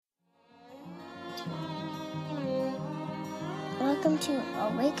welcome to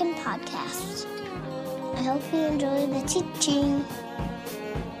Awaken Podcast. I hope you enjoy the teaching.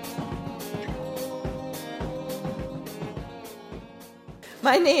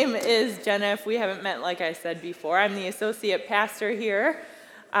 My name is Jenna. If we haven't met, like I said before, I'm the associate pastor here.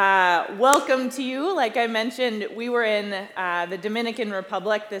 Welcome to you. Like I mentioned, we were in the Dominican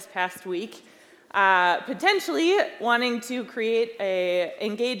Republic this past week, potentially wanting to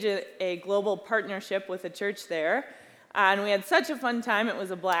engage a global partnership with a church there. And we had such a fun time. It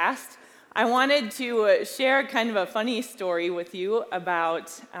was a blast. I wanted to share kind of a funny story with you about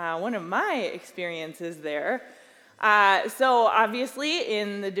one of my experiences there. So obviously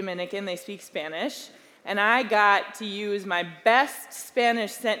in the Dominican, they speak Spanish, and I got to use my best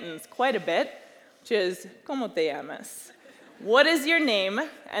Spanish sentence quite a bit, which is, ¿Cómo te llamas? What is your name?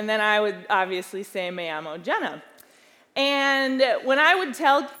 And then I would obviously say, Me llamo Jenna. And when I would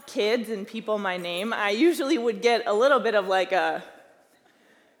tell kids and people my name, I usually would get a little bit of like a,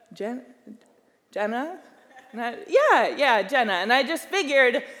 Jenna? Jenna, And I just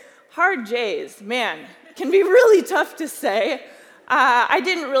figured, hard J's, man, can be really tough to say. I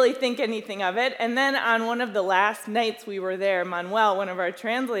didn't really think anything of it. And then on one of the last nights we were there, Manuel, one of our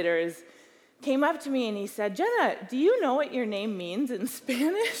translators, came up to me and he said, Jenna, do you know what your name means in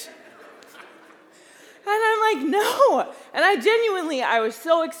Spanish? And I'm like, no. And I was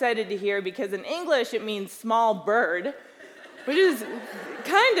so excited to hear, because in English it means small bird, which is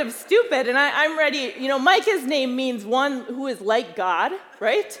kind of stupid. And I'm ready. Micah's name means one who is like God,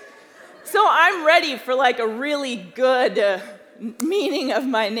 right? So I'm ready for like a really good meaning of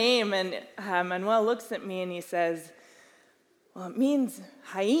my name. And Manuel looks at me and he says, well, it means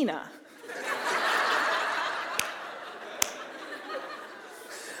hyena.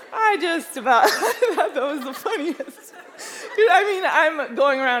 I thought that was the funniest. Dude, I'm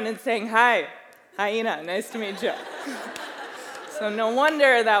going around and saying, hi, hyena, nice to meet you. So no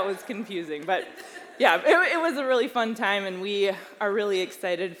wonder that was confusing. But yeah, it was a really fun time, and we are really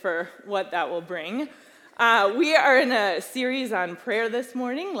excited for what that will bring. We are in a series on prayer this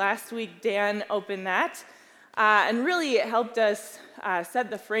morning. Last week, Dan opened that and really helped us set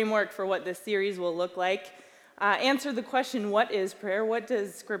the framework for what this series will look like. Answer the question, what is prayer? What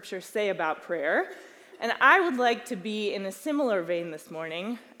does Scripture say about prayer? And I would like to be in a similar vein this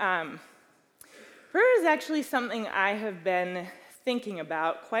morning. Prayer is actually something I have been thinking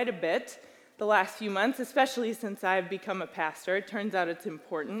about quite a bit the last few months, especially since I've become a pastor. It turns out it's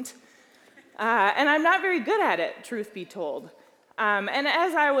important. And I'm not very good at it, truth be told. And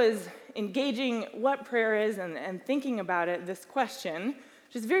as I was engaging what prayer is and thinking about it, this question,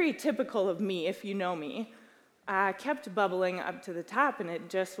 which is very typical of me if you know me, kept bubbling up to the top, and it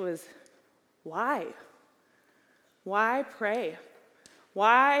just was, why? Why pray?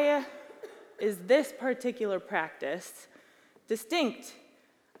 Why is this particular practice distinct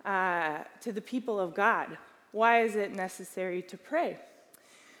to the people of God? Why is it necessary to pray?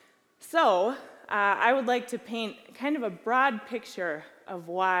 So I would like to paint kind of a broad picture of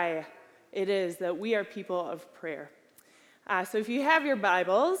why it is that we are people of prayer. So if you have your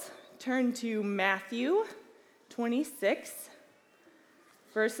Bibles, turn to Matthew 26,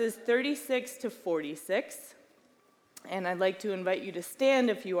 verses 36 to 46. And I'd like to invite you to stand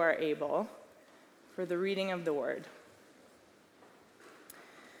if you are able for the reading of the word.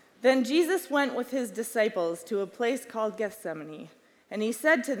 Then Jesus went with his disciples to a place called Gethsemane, and he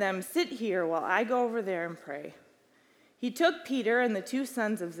said to them, sit here while I go over there and pray. He took Peter and the two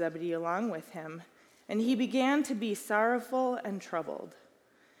sons of Zebedee along with him, and he began to be sorrowful and troubled.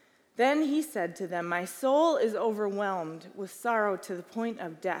 Then he said to them, my soul is overwhelmed with sorrow to the point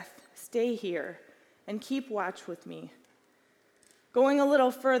of death. Stay here and keep watch with me. Going a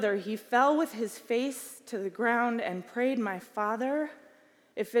little further, he fell with his face to the ground and prayed, my Father,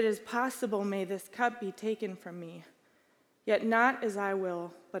 if it is possible, may this cup be taken from me. Yet not as I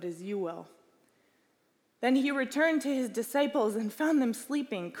will, but as you will. Then he returned to his disciples and found them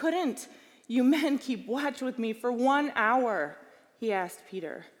sleeping. Couldn't you men keep watch with me for 1 hour? He asked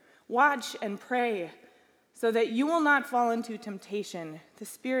Peter. Watch and pray, so that you will not fall into temptation. The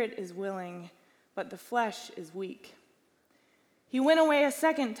spirit is willing, but the flesh is weak. He went away a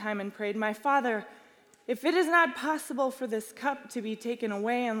second time and prayed, my Father, if it is not possible for this cup to be taken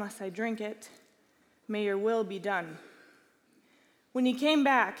away unless I drink it, may your will be done. When he came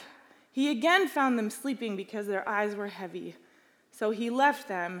back, he again found them sleeping because their eyes were heavy. So he left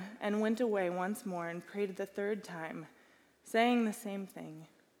them and went away once more and prayed the third time, saying the same thing.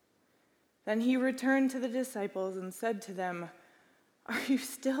 Then he returned to the disciples and said to them, are you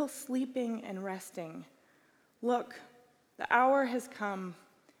still sleeping and resting? Look, the hour has come,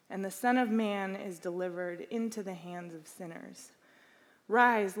 and the Son of Man is delivered into the hands of sinners.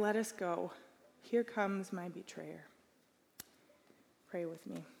 Rise, let us go. Here comes my betrayer. Pray with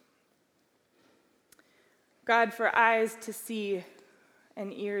me. God, for eyes to see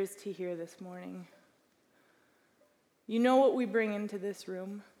and ears to hear this morning. You know what we bring into this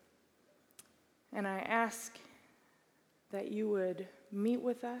room, and I ask that you would meet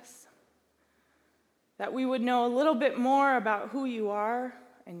with us, that we would know a little bit more about who you are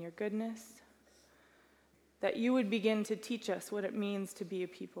and your goodness, that you would begin to teach us what it means to be a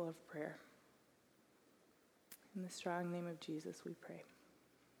people of prayer. In the strong name of Jesus, we pray.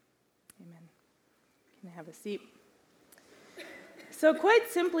 Amen. Can I have a seat? So quite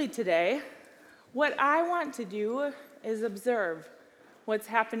simply today, what I want to do is observe what's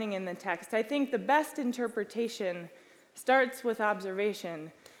happening in the text. I think the best interpretation starts with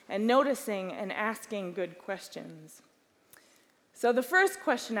observation and noticing and asking good questions. So the first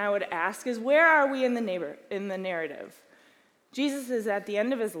question I would ask is, where are we in the narrative? Jesus is at the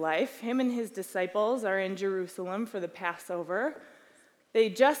end of his life. Him and his disciples are in Jerusalem for the Passover. They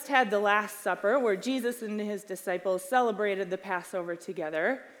just had the Last Supper, where Jesus and his disciples celebrated the Passover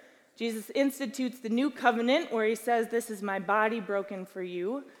together. Jesus institutes the new covenant, where he says, "This is my body broken for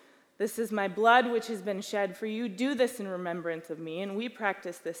you. This is my blood which has been shed for you. Do this in remembrance of me." And we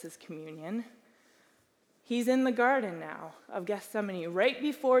practice this as communion. He's in the garden now of Gethsemane, right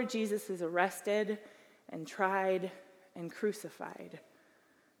before Jesus is arrested and tried and crucified.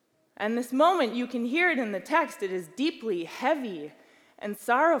 And this moment, you can hear it in the text, it is deeply heavy and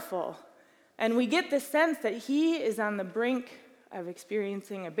sorrowful. And we get the sense that he is on the brink of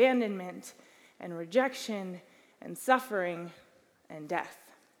experiencing abandonment and rejection and suffering and death.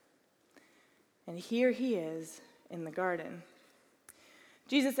 And here he is in the garden.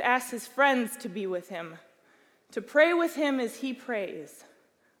 Jesus asks his friends to be with him, to pray with him as he prays.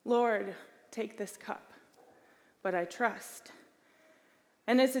 "Lord, take this cup, but I trust."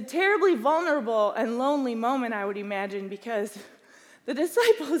 And it's a terribly vulnerable and lonely moment, I would imagine, because the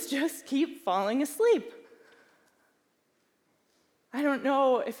disciples just keep falling asleep. I don't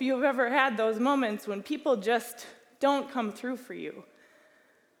know if you've ever had those moments when people just don't come through for you.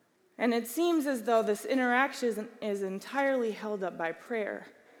 And it seems as though this interaction is entirely held up by prayer.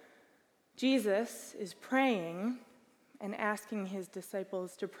 Jesus is praying and asking his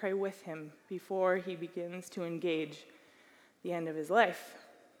disciples to pray with him before he begins to engage the end of his life.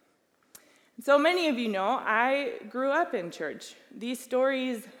 And so many of you know, I grew up in church. These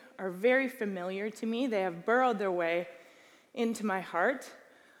stories are very familiar to me. They have burrowed their way into my heart.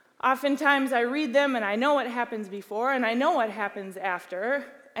 Oftentimes I read them and I know what happens before and I know what happens after.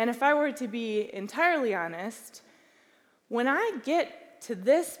 And if I were to be entirely honest, when I get to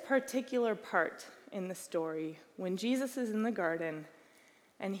this particular part in the story, when Jesus is in the garden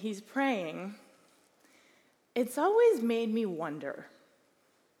and he's praying, it's always made me wonder,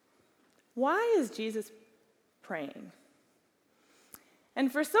 why is Jesus praying?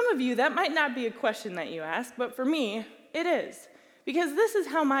 And for some of you, that might not be a question that you ask, but for me, it is. Because this is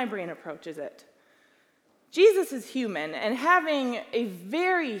how my brain approaches it. Jesus is human and having a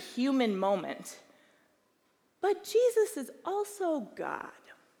very human moment, but Jesus is also God.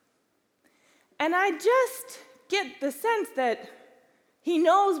 And I just get the sense that he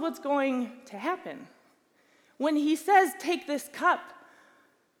knows what's going to happen. When he says, "Take this cup,"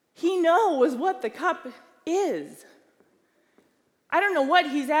 he knows what the cup is. I don't know what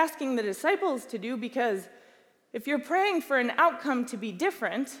he's asking the disciples to do, because if you're praying for an outcome to be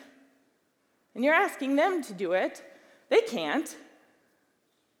different, and you're asking them to do it, they can't.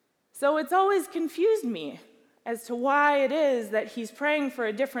 So it's always confused me as to why it is that he's praying for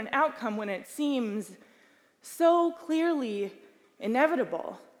a different outcome when it seems so clearly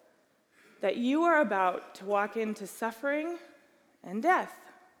inevitable that you are about to walk into suffering and death.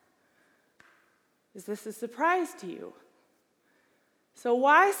 Is this a surprise to you? So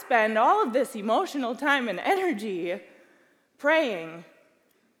why spend all of this emotional time and energy praying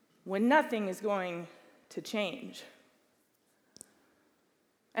when nothing is going to change?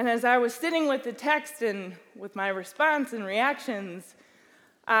 And as I was sitting with the text and with my response and reactions,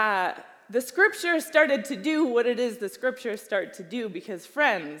 the scriptures started to do what it is the scriptures start to do, because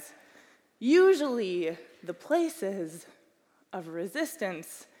friends, usually the places of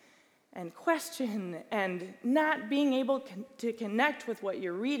resistance and question and not being able to connect with what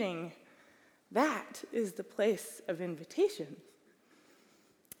you're reading, that is the place of invitation.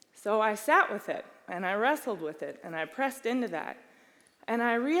 So I sat with it, and I wrestled with it, and I pressed into that, and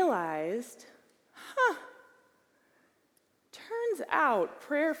I realized, turns out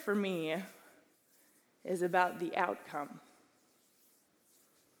prayer for me is about the outcome.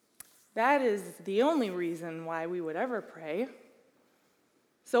 That is the only reason why we would ever pray.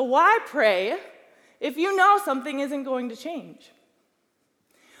 So why pray if you know something isn't going to change?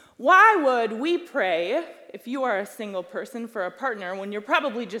 Why would we pray, if you are a single person, for a partner when you're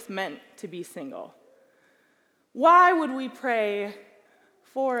probably just meant to be single? Why would we pray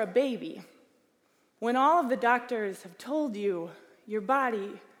for a baby when all of the doctors have told you your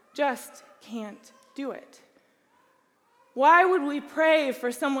body just can't do it? Why would we pray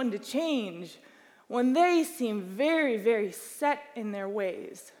for someone to change when they seem very, very set in their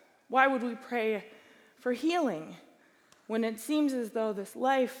ways? Why would we pray for healing when it seems as though this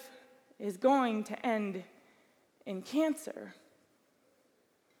life is going to end in cancer?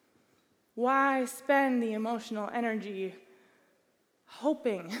 Why spend the emotional energy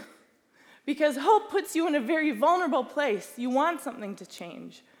hoping? Because hope puts you in a very vulnerable place. You want something to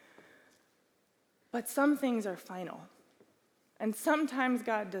change. But some things are final. And sometimes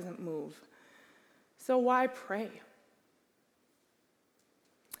God doesn't move. So why pray?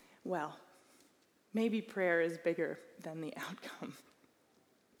 Well, maybe prayer is bigger than the outcome.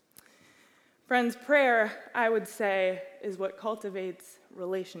 Friends, prayer, I would say, is what cultivates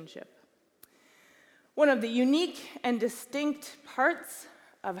relationship. One of the unique and distinct parts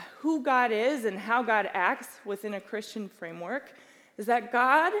of who God is and how God acts within a Christian framework is that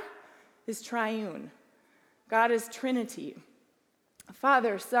God is triune. God is Trinity,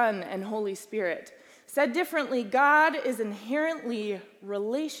 Father, Son, and Holy Spirit. Said differently, God is inherently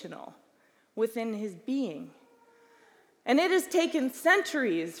relational within his being. And it has taken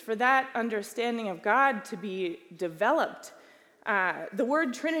centuries for that understanding of God to be developed. The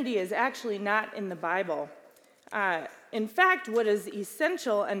word Trinity is actually not in the Bible. In fact, what is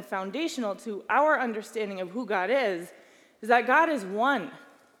essential and foundational to our understanding of who God is that God is one.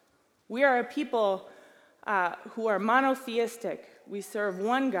 We are a people who are monotheistic. We serve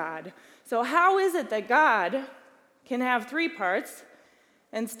one God. So how is it that God can have three parts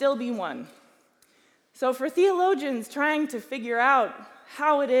and still be one? So for theologians trying to figure out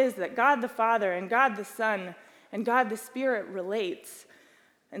how it is that God the Father and God the Son and God the Spirit relates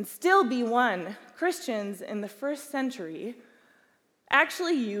and still be one, Christians in the first century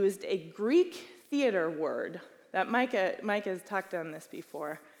actually used a Greek theater word that Micah has talked on this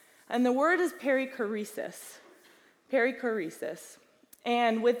before. And the word is perichoresis. Perichoresis.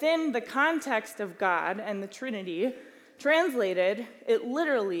 And within the context of God and the Trinity, translated, it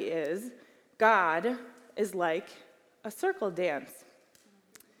literally is, God is like a circle dance.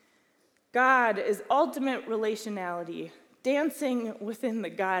 God is ultimate relationality, dancing within the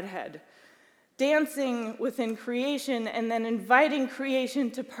Godhead, dancing within creation, and then inviting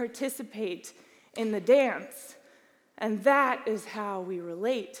creation to participate in the dance. And that is how we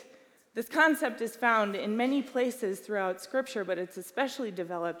relate. This concept is found in many places throughout Scripture, but it's especially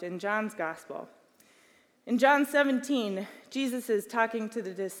developed in John's Gospel. In John 17, Jesus is talking to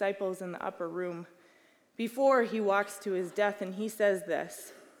the disciples in the upper room before he walks to his death, and he says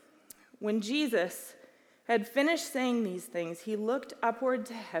this: "When Jesus had finished saying these things, he looked upward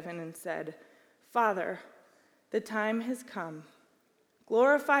to heaven and said, 'Father, the time has come.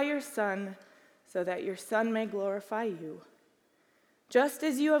 Glorify your Son, so that your Son may glorify you. Just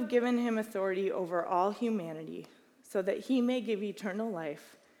as you have given him authority over all humanity, so that he may give eternal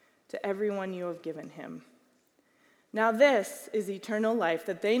life to everyone you have given him. Now this is eternal life,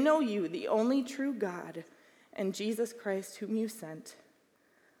 that they know you, the only true God, and Jesus Christ whom you sent.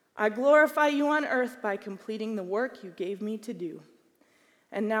 I glorify you on earth by completing the work you gave me to do.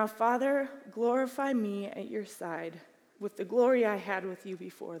 And now, Father, glorify me at your side with the glory I had with you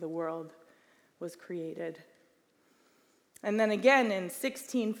before the world was created.'" And then again in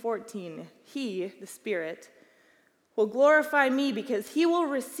 16:14, "He, the Spirit, will glorify me because he will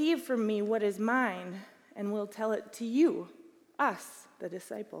receive from me what is mine and will tell it to you," us, the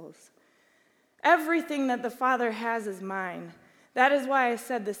disciples. "Everything that the Father has is mine. That is why I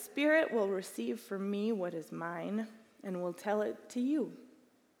said the Spirit will receive from me what is mine and will tell it to you.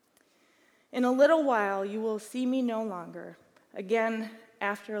 In a little while you will see me no longer. Again,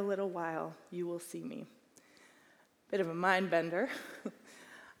 after a little while you will see me." Bit of a mind bender.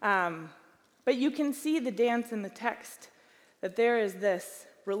 But you can see the dance in the text, that there is this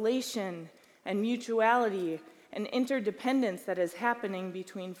relation and mutuality and interdependence that is happening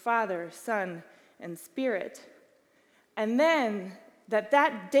between Father, Son, and Spirit. And then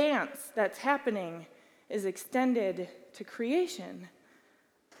that dance that's happening is extended to creation.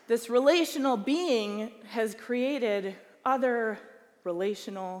 This relational being has created other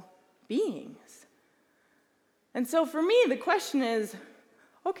relational beings. And so for me, the question is,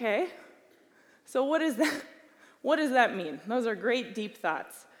 okay, so what does that mean? Those are great, deep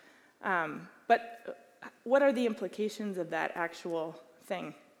thoughts. But what are the implications of that actual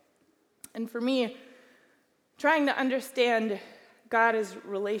thing. And for me, trying to understand God as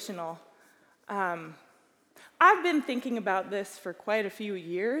relational, I've been thinking about this for quite a few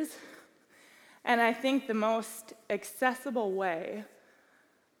years, and I think the most accessible way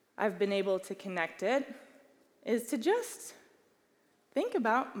I've been able to connect it is to just think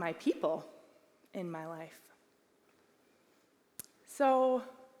about my people in my life. So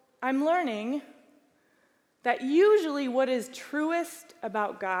I'm learning that usually what is truest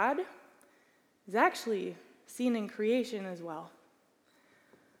about God is actually seen in creation as well.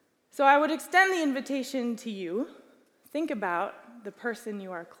 So I would extend the invitation to you. Think about the person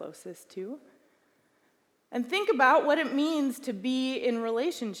you are closest to, and think about what it means to be in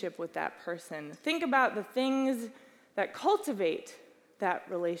relationship with that person. Think about the things that cultivate that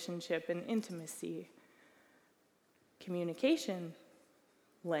relationship and intimacy. Communication,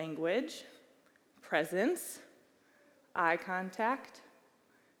 language, presence, eye contact,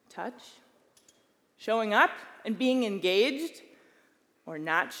 touch, showing up and being engaged, or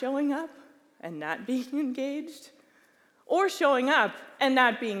not showing up and not being engaged, or showing up and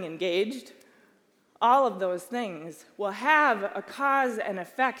not being engaged. All of those things will have a cause and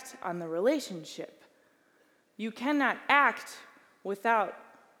effect on the relationship. You cannot act without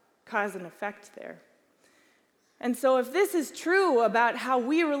cause and effect there. And so if this is true about how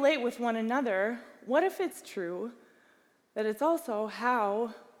we relate with one another, what if it's true that it's also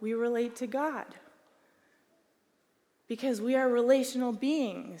how we relate to God? Because we are relational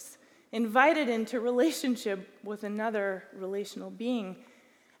beings, invited into relationship with another relational being.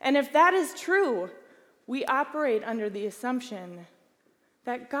 And if that is true, we operate under the assumption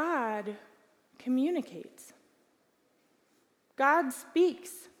that God communicates. God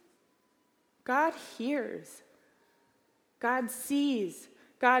speaks. God hears. God sees.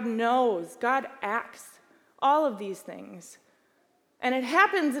 God knows. God acts. All of these things. And it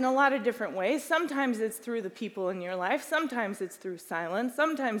happens in a lot of different ways. Sometimes it's through the people in your life. Sometimes it's through silence.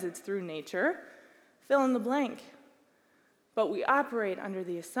 Sometimes it's through nature. Fill in the blank. But we operate under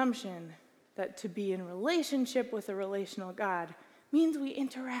the assumption that to be in relationship with a relational God means we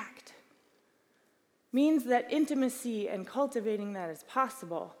interact. Means that intimacy and cultivating that is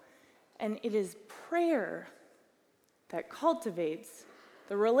possible. And it is prayer that cultivates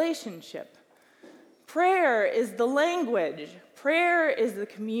the relationship. Prayer is the language. Prayer is the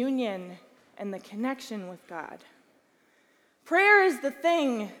communion and the connection with God. Prayer is the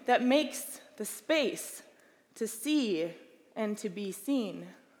thing that makes the space to see and to be seen,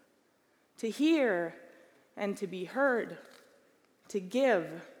 to hear and to be heard, to give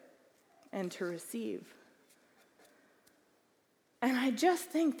and to receive. And I just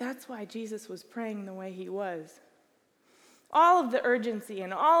think that's why Jesus was praying the way he was. All of the urgency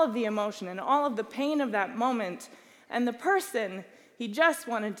and all of the emotion and all of the pain of that moment, and the person he just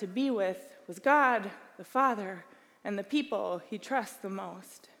wanted to be with was God, the Father, and the people he trusts the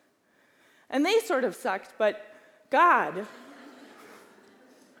most. And they sort of sucked, but God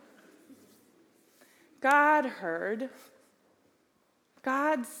heard,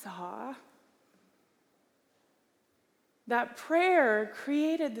 God saw. That prayer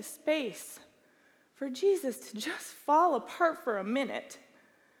created the space for Jesus to just fall apart for a minute,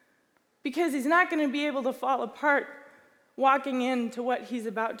 because he's not going to be able to fall apart walking into what he's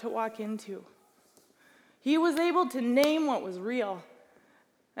about to walk into. He was able to name what was real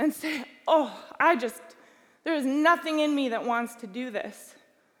and say, there is nothing in me that wants to do this,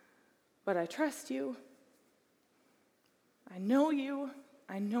 but I trust you. I know you.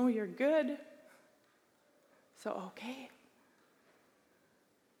 I know you're good. So, okay.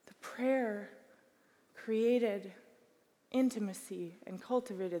 The prayer created intimacy and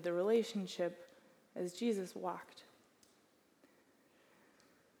cultivated the relationship as Jesus walked.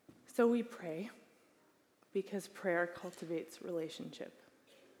 So we pray because prayer cultivates relationship.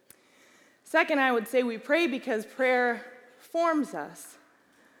 Second, I would say we pray because prayer forms us.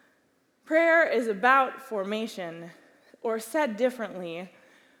 Prayer is about formation, or said differently,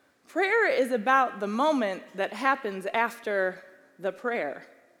 prayer is about the moment that happens after the prayer.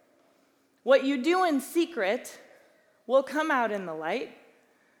 What you do in secret will come out in the light.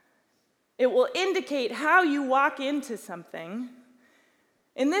 It will indicate how you walk into something.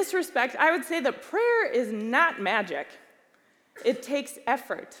 In this respect, I would say that prayer is not magic. It takes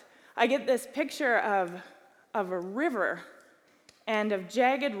effort. I get this picture of a river and of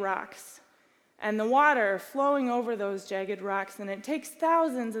jagged rocks and the water flowing over those jagged rocks, and it takes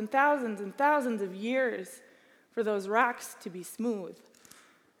thousands and thousands and thousands of years for those rocks to be smooth.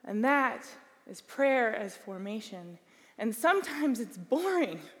 And that is prayer as formation. And sometimes it's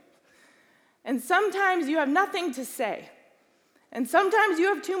boring. And sometimes you have nothing to say. And sometimes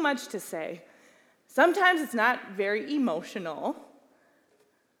you have too much to say. Sometimes it's not very emotional,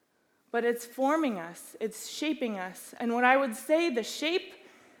 but it's forming us, it's shaping us. And what I would say, the shape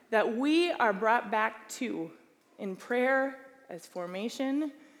that we are brought back to in prayer as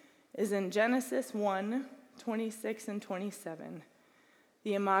formation is in Genesis 1:26 and 27,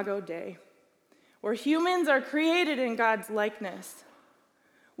 the Imago Dei, where humans are created in God's likeness.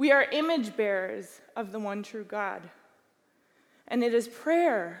 We are image bearers of the one true God. And it is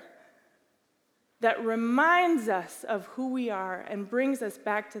prayer that reminds us of who we are and brings us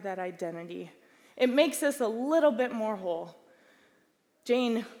back to that identity. It makes us a little bit more whole.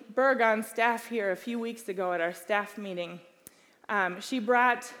 Jane Berg on staff here a few weeks ago at our staff meeting, she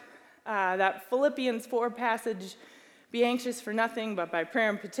brought that Philippians 4 passage, be anxious for nothing but by prayer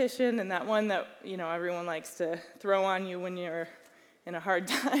and petition, and that one that everyone likes to throw on you when you're in a hard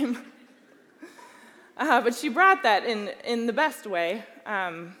time. But she brought that in the best way.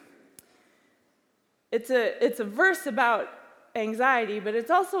 It's a verse about anxiety, but it's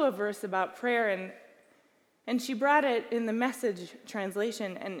also a verse about prayer, and she brought it in the Message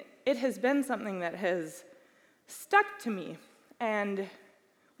translation, and it has been something that has stuck to me. And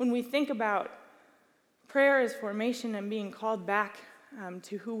when we think about prayer as formation and being called back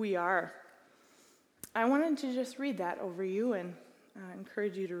to who we are, I wanted to just read that over you and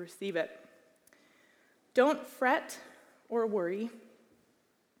encourage you to receive it. Don't fret or worry.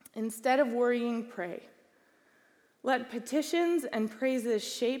 Instead of worrying, pray. Let petitions and praises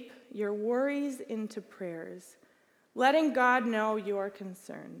shape your worries into prayers, letting God know your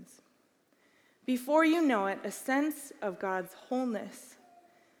concerns. Before you know it, a sense of God's wholeness,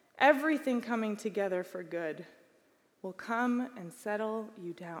 everything coming together for good, will come and settle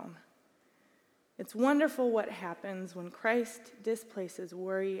you down. It's wonderful what happens when Christ displaces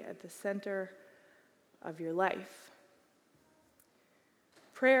worry at the center of your life.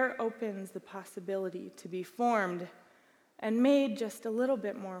 Prayer opens the possibility to be formed and made just a little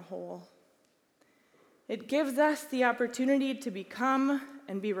bit more whole. It gives us the opportunity to become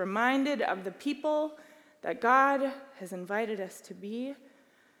and be reminded of the people that God has invited us to be.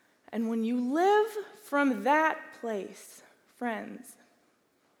 And when you live from that place, friends,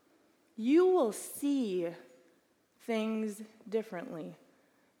 you will see things differently.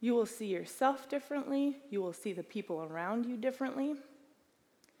 You will see yourself differently. You will see the people around you differently.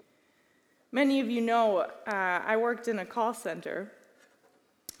 Many of you know I worked in a call center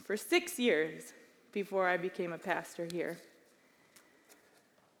for 6 years before I became a pastor here.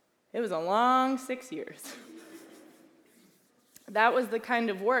 It was a long 6 years. That was the kind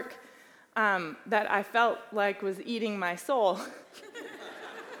of work that I felt like was eating my soul.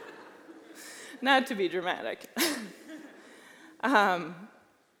 Not to be dramatic.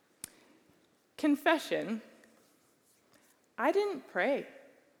 Confession, I didn't pray.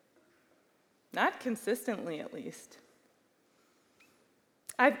 Not consistently, at least.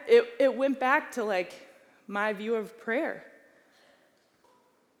 It went back to my view of prayer.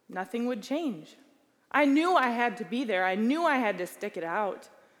 Nothing would change. I knew I had to be there. I knew I had to stick it out.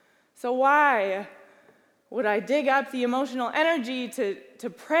 So why would I dig up the emotional energy to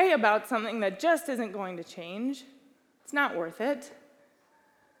pray about something that just isn't going to change? It's not worth it.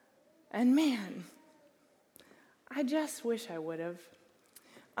 And man, I just wish I would have.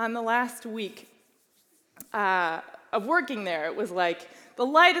 On the last week of working there, it was like the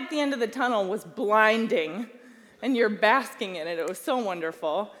light at the end of the tunnel was blinding, and you're basking in it. It was so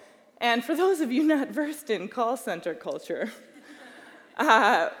wonderful. And for those of you not versed in call center culture,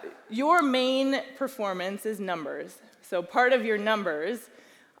 your main performance is numbers. So part of your numbers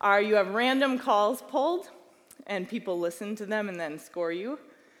are you have random calls pulled, and people listen to them and then score you.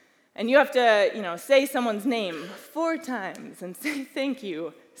 And you have to, say someone's name 4 times and say thank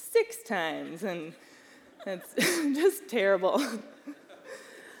you 6 times, and it's just terrible.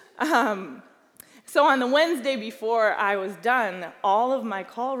 So on the Wednesday before I was done, all of my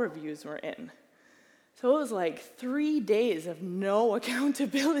call reviews were in. So it was like 3 days of no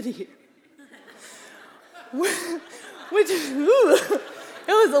accountability, which it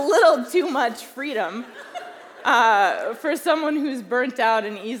was a little too much freedom. For someone who's burnt out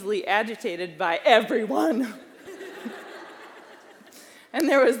and easily agitated by everyone. And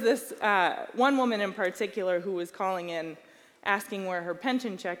there was this one woman in particular who was calling in asking where her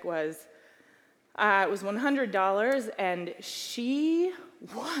pension check was. It was $100, and she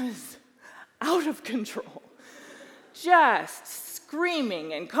was out of control. Just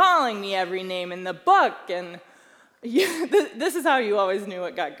screaming and calling me every name in the book. And this is how you always knew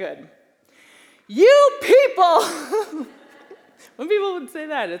it got good. You people! When people would say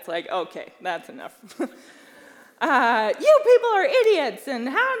that, it's like, okay, that's enough. You people are idiots, and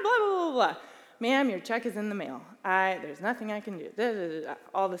how, blah, blah, blah, blah. Ma'am, your check is in the mail. There's nothing I can do, da, da, da, da,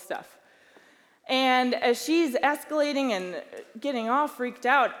 all this stuff. And as she's escalating and getting all freaked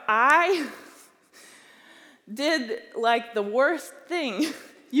out, I did like the worst thing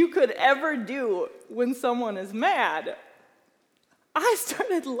you could ever do when someone is mad. I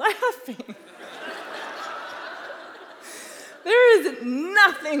started laughing. There is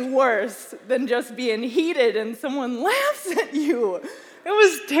nothing worse than just being heated and someone laughs at you. It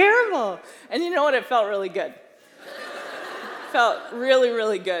was terrible. And you know what? It felt really good. Felt really,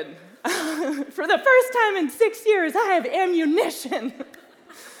 really good. For the first time in 6 years, I have ammunition.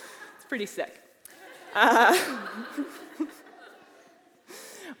 It's pretty sick.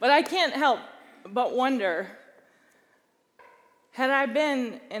 But I can't help but wonder, had I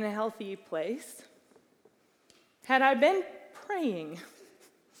been in a healthy place, had I been praying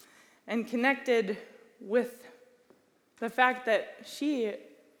and connected with the fact that she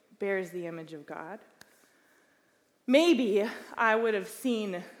bears the image of God, maybe I would have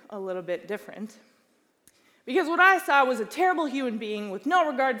seen a little bit different. Because what I saw was a terrible human being with no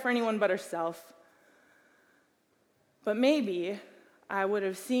regard for anyone but herself. But maybe I would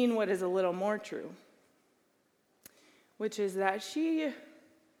have seen what is a little more true, which is that she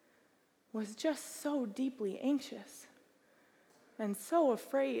was just so deeply anxious and so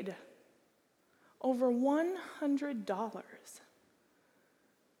afraid. Over $100.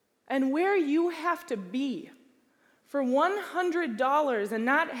 And where you have to be for $100 and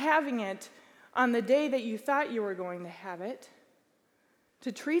not having it on the day that you thought you were going to have it,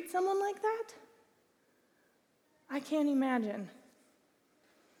 to treat someone like that, I can't imagine.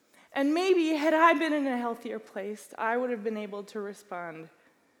 And maybe had I been in a healthier place, I would have been able to respond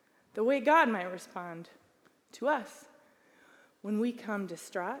the way God might respond to us when we come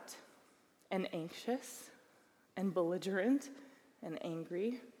distraught and anxious and belligerent and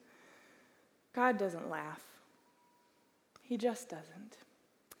angry. God doesn't laugh. He just doesn't.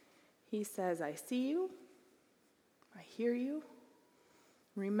 He says, I see you, I hear you.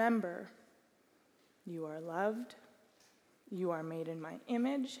 Remember, you are loved, you are made in my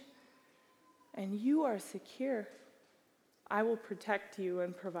image, and you are secure. I will protect you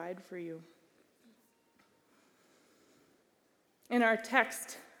and provide for you. In our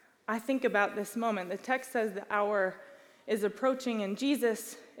text, I think about this moment. The text says the hour is approaching and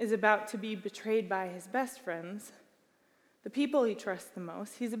Jesus is about to be betrayed by his best friends, the people he trusts the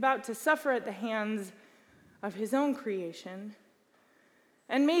most. He's about to suffer at the hands of his own creation.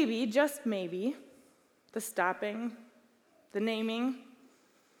 And maybe, just maybe, the stopping, the naming,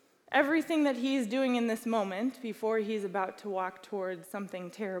 everything that he's doing in this moment before he's about to walk towards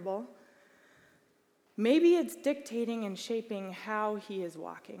something terrible, maybe it's dictating and shaping how he is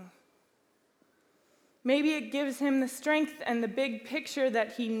walking. Maybe it gives him the strength and the big picture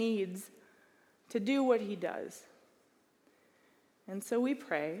that he needs to do what he does. And so we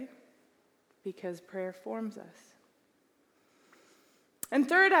pray because prayer forms us. And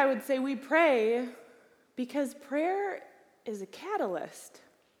third, I would say we pray because prayer is a catalyst.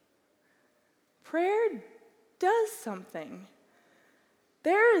 Prayer does something.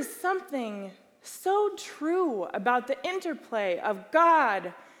 There is something so true about the interplay of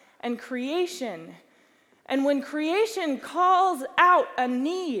God and creation. And when creation calls out a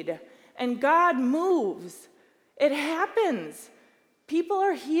need and God moves, it happens. People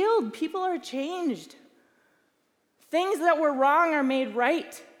are healed. People are changed. Things that were wrong are made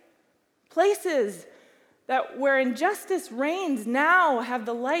right. Places that where injustice reigns now have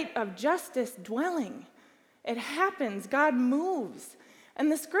the light of justice dwelling. It happens. God moves. And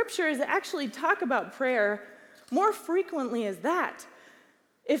the scriptures actually talk about prayer more frequently as that.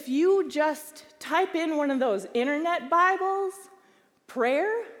 If you just type in one of those internet Bibles,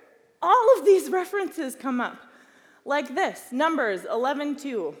 prayer, all of these references come up. Like this, Numbers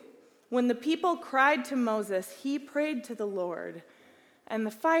 11:2. When the people cried to Moses, he prayed to the Lord, and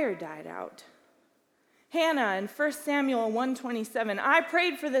the fire died out. Hannah in 1 Samuel 1:27, I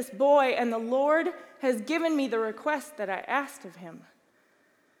prayed for this boy, and the Lord has given me the request that I asked of him.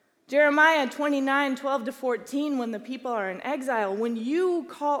 Jeremiah 29:12-14, when the people are in exile, when you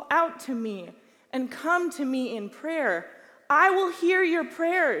call out to me and come to me in prayer, I will hear your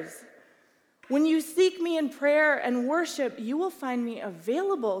prayers. When you seek me in prayer and worship, you will find me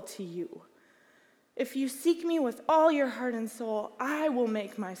available to you. If you seek me with all your heart and soul, I will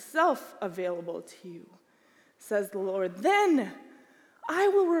make myself available to you, says the Lord. Then I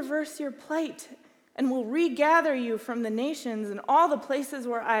will reverse your plight and will regather you from the nations and all the places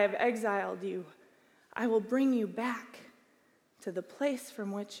where I have exiled you. I will bring you back to the place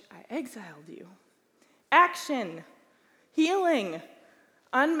from which I exiled you, action, healing,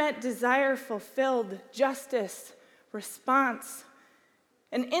 unmet desire fulfilled, justice, response,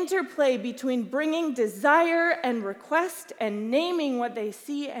 an interplay between bringing desire and request and naming what they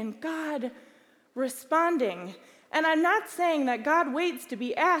see and God responding. And I'm not saying that God waits to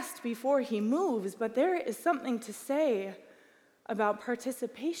be asked before he moves, but there is something to say about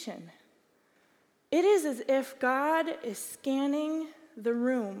participation. It is as if God is scanning the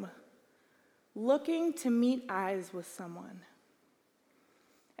room, looking to meet eyes with someone.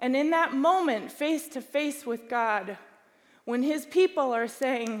 And in that moment, face to face with God, when his people are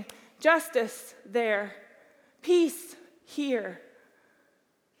saying, justice there, peace here,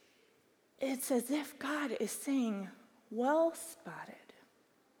 it's as if God is saying, well spotted.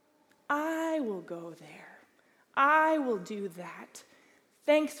 I will go there. I will do that.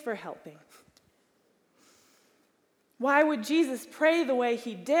 Thanks for helping. Why would Jesus pray the way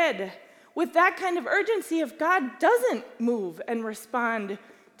he did with that kind of urgency if God doesn't move and respond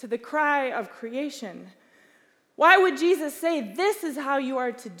to the cry of creation? Why would Jesus say, this is how you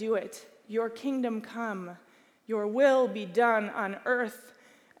are to do it? Your kingdom come, your will be done on earth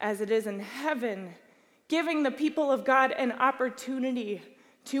as it is in heaven, giving the people of God an opportunity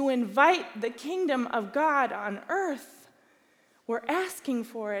to invite the kingdom of God on earth. We're asking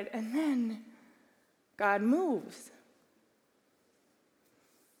for it, and then God moves.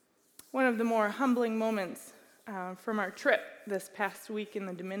 One of the more humbling moments from our trip this past week in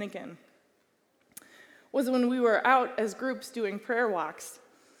the Dominican was when we were out as groups doing prayer walks.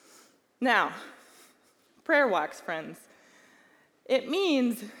 Now, prayer walks, friends, it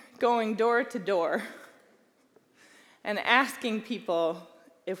means going door to door and asking people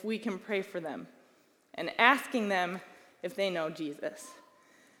if we can pray for them and asking them if they know Jesus.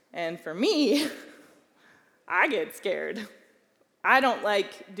 And for me, I get scared. I don't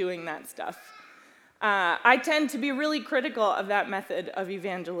like doing that stuff. I tend to be really critical of that method of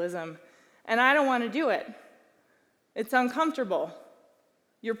evangelism, and I don't want to do it. It's uncomfortable.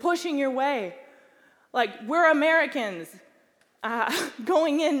 You're pushing your way. Like, we're Americans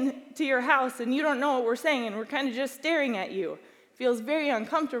going into your house, and you don't know what we're saying, and we're kind of just staring at you. It feels very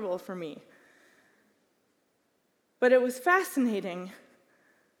uncomfortable for me. But it was fascinating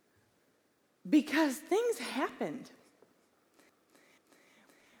because things happened.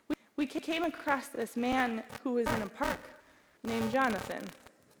 We came across this man who was in a park named Jonathan.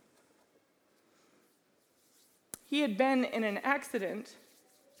 He had been in an accident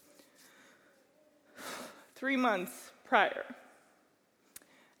 3 months prior.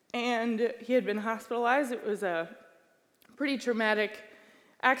 And he had been hospitalized. It was a pretty traumatic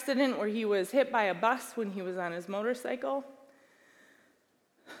accident where he was hit by a bus when he was on his motorcycle.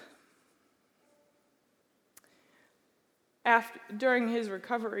 During his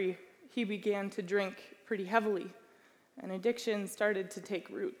recovery, he began to drink pretty heavily, and addiction started to take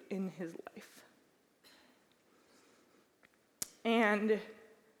root in his life. And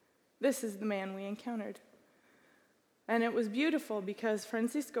this is the man we encountered. And it was beautiful because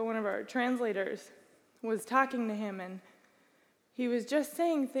Francisco, one of our translators, was talking to him, and he was just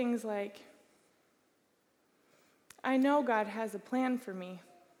saying things like, I know God has a plan for me,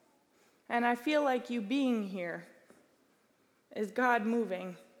 and I feel like you being here is God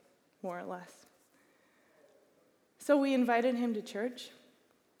moving, more or less. So we invited him to church.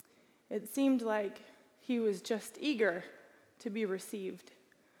 It seemed like he was just eager to be received.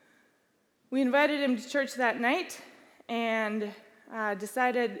 We invited him to church that night and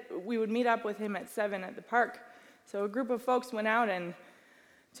decided we would meet up with him at 7 at the park. So a group of folks went out and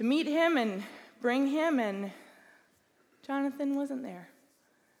to meet him and bring him, and Jonathan wasn't there.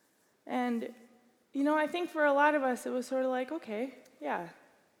 And, you know, I think for a lot of us it was sort of like, okay, yeah,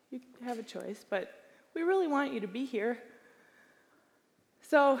 you have a choice, but we really want you to be here.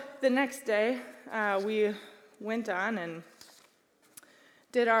 So the next day, we went on and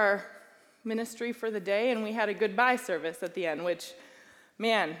did our ministry for the day, and we had a goodbye service at the end, which,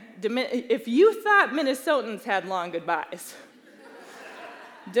 man, if you thought Minnesotans had long goodbyes,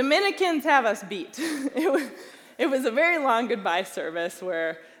 Dominicans have us beat. It was a very long goodbye service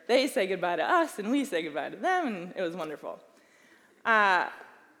where they say goodbye to us and we say goodbye to them, and it was wonderful. But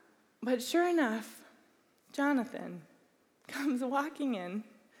sure enough, Jonathan comes walking in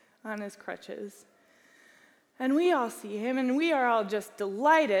on his crutches, and we all see him, and we are all just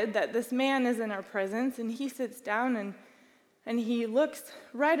delighted that this man is in our presence, and he sits down, and he looks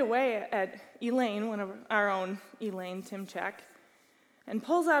right away at Elaine, one of our own Elaine Timchak, and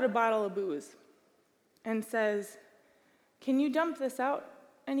pulls out a bottle of booze and says, "Can you dump this out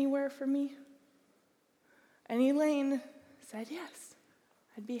anywhere for me?" And Elaine said, "Yes,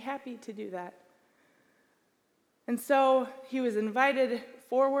 I'd be happy to do that." And so he was invited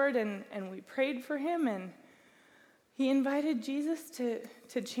forward, and we prayed for him, and he invited Jesus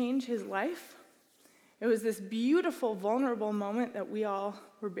to change his life. It was this beautiful, vulnerable moment that we all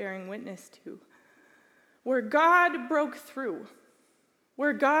were bearing witness to, where God broke through,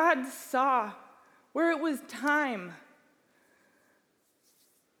 where God saw, where it was time.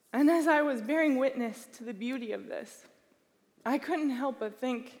 And as I was bearing witness to the beauty of this, I couldn't help but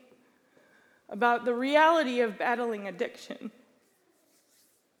think about the reality of battling addiction.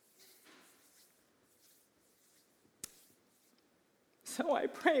 So I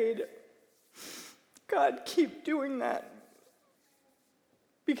prayed, God, keep doing that.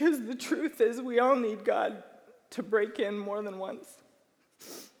 Because the truth is, we all need God to break in more than once.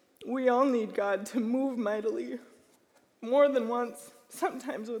 We all need God to move mightily more than once,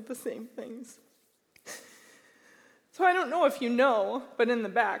 sometimes with the same things. So I don't know if you know, but in the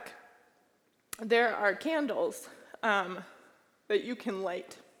back, there are candles that you can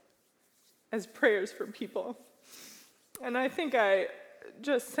light as prayers for people. And I think I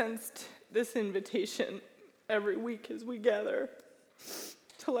just sensed this invitation every week as we gather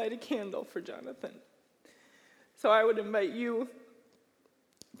to light a candle for Jonathan. So I would invite you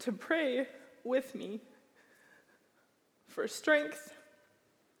to pray with me for strength,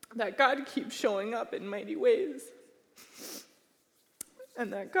 that God keeps showing up in mighty ways,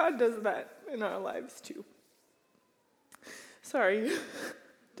 and that God does that in our lives too. Sorry,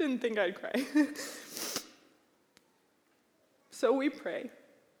 didn't think I'd cry. So we pray,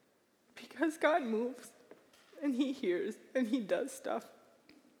 because God moves, and he hears, and he does stuff.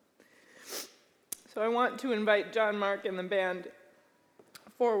 So I want to invite John, Mark, and the band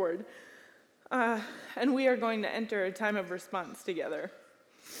forward, and we are going to enter a time of response together.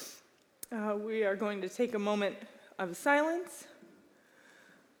 We are going to take a moment of silence,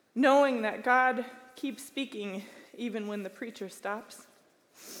 knowing that God keeps speaking even when the preacher stops.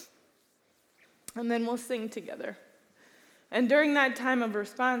 And then we'll sing together. And during that time of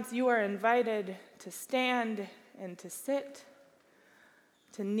response, you are invited to stand and to sit,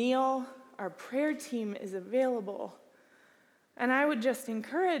 to kneel. Our prayer team is available. And I would just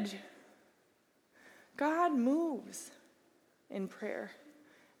encourage, God moves in prayer.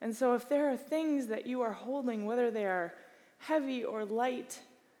 And so if there are things that you are holding, whether they are heavy or light,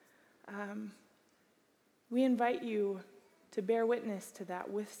 we invite you to bear witness to that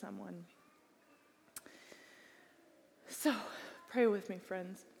with someone. So, pray with me,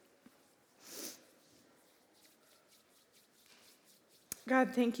 friends.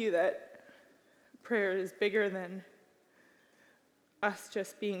 God, thank you that prayer is bigger than us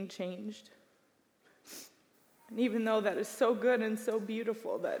just being changed. And even though that is so good and so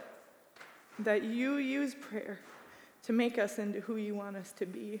beautiful, that you use prayer to make us into who you want us to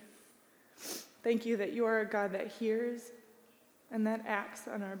be. Thank you that you are a God that hears and that acts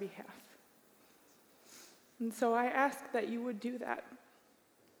on our behalf. And so I ask that you would do that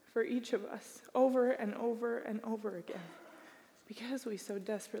for each of us over and over and over again, because we so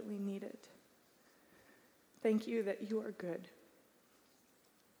desperately need it. Thank you that you are good.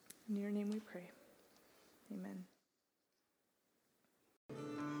 In your name we pray. Amen.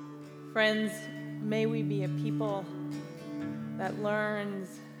 Friends, may we be a people that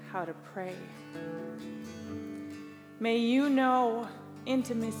learns how to pray. May you know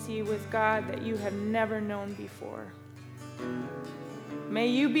intimacy with God that you have never known before. May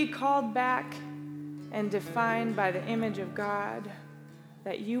you be called back and defined by the image of God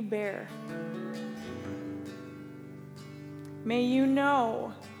that you bear. May you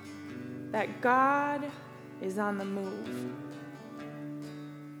know that God is on the move,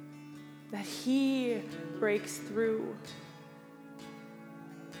 that he breaks through.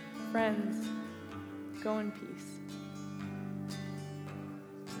 Friends, go in peace.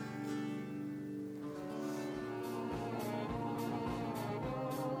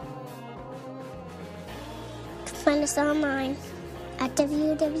 Find us online at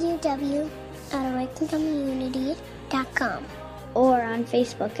www.awakencommunity.com or on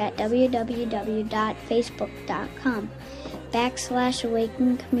Facebook at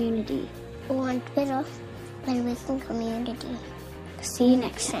www.facebook.com/awakencommunity or on Twitter at Awaken Community. See you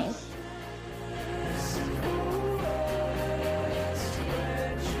next time.